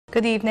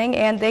Good evening,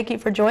 and thank you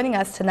for joining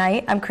us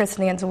tonight. I'm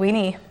Kristen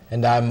Anzawini.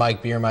 And I'm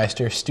Mike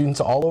Biermeister.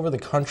 Students all over the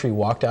country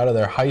walked out of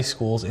their high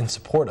schools in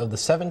support of the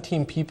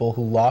 17 people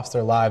who lost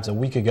their lives a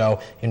week ago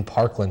in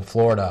Parkland,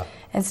 Florida.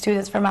 And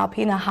students from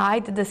Alpena High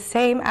did the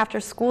same after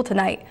school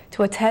tonight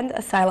to attend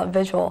a silent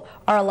vigil.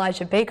 Our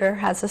Elijah Baker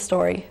has the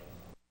story.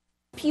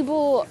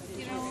 People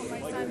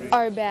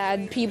are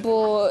bad.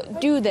 People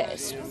do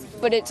this,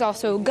 but it's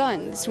also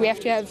guns. We have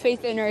to have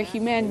faith in our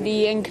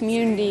humanity and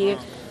community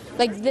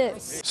like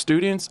this.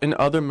 Students and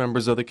other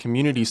members of the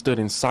community stood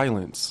in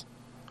silence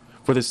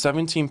for the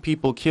 17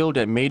 people killed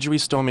at Marjorie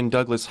Stoneman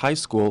Douglas High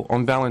School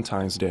on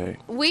Valentine's Day.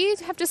 We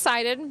have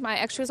decided,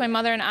 my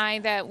mother and I,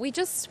 that we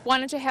just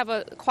wanted to have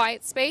a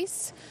quiet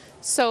space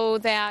so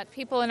that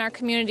people in our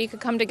community could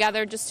come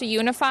together just to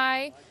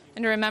unify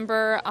and to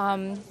remember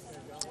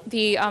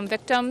the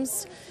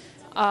victims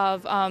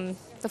of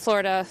the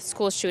Florida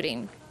school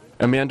shooting.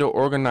 Amanda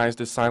organized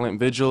a silent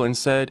vigil and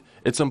said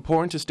it's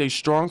important to stay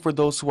strong for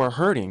those who are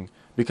hurting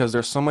because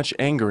there's so much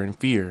anger and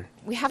fear.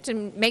 We have to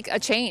make a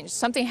change.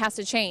 Something has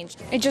to change.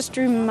 It just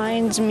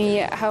reminds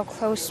me how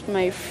close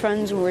my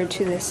friends were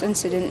to this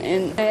incident,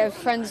 and I have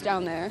friends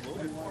down there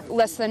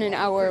less than an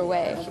hour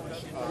away.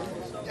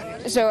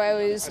 So I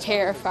was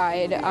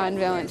terrified on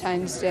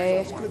Valentine's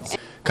Day.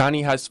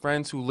 Connie has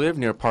friends who live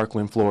near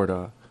Parkland,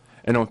 Florida,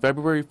 and on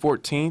February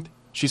 14th,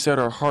 she said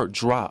her heart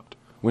dropped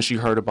when she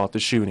heard about the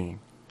shooting.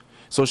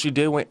 So she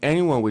did what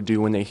anyone would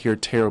do when they hear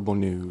terrible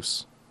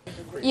news.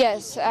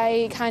 Yes,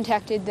 I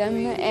contacted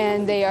them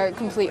and they are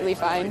completely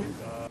fine.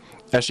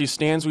 As she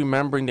stands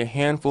remembering the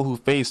handful who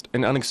faced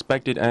an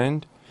unexpected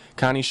end,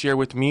 Connie shared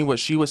with me what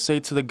she would say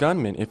to the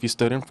gunman if he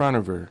stood in front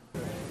of her.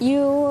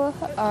 I'm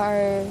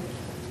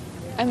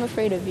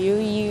afraid of you.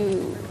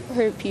 You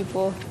hurt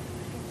people.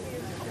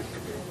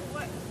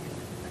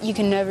 You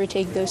can never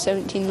take those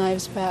 17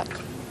 lives back,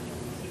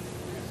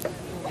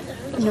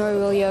 nor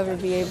will you ever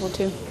be able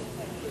to.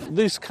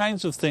 These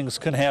kinds of things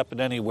can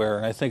happen anywhere,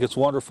 and I think it's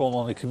wonderful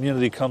when the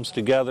community comes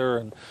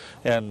together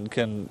and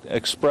can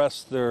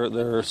express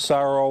their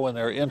sorrow and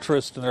their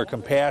interest and their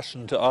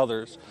compassion to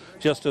others,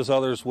 just as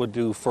others would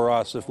do for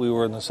us if we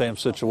were in the same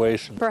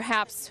situation.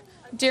 Perhaps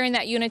during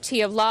that unity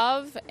of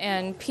love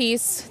and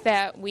peace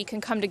that we can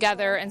come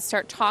together and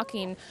start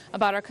talking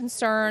about our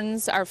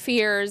concerns, our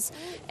fears,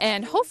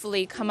 and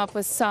hopefully come up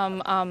with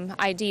some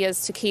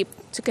ideas to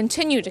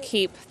continue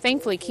to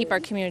thankfully keep our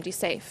community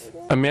safe.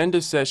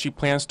 Amanda says she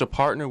plans to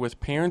partner with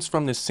parents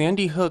from the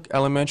Sandy Hook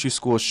Elementary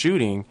School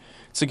shooting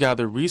to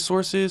gather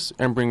resources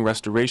and bring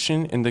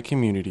restoration in the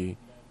community.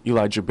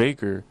 Elijah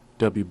Baker,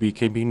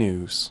 WBKB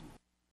News.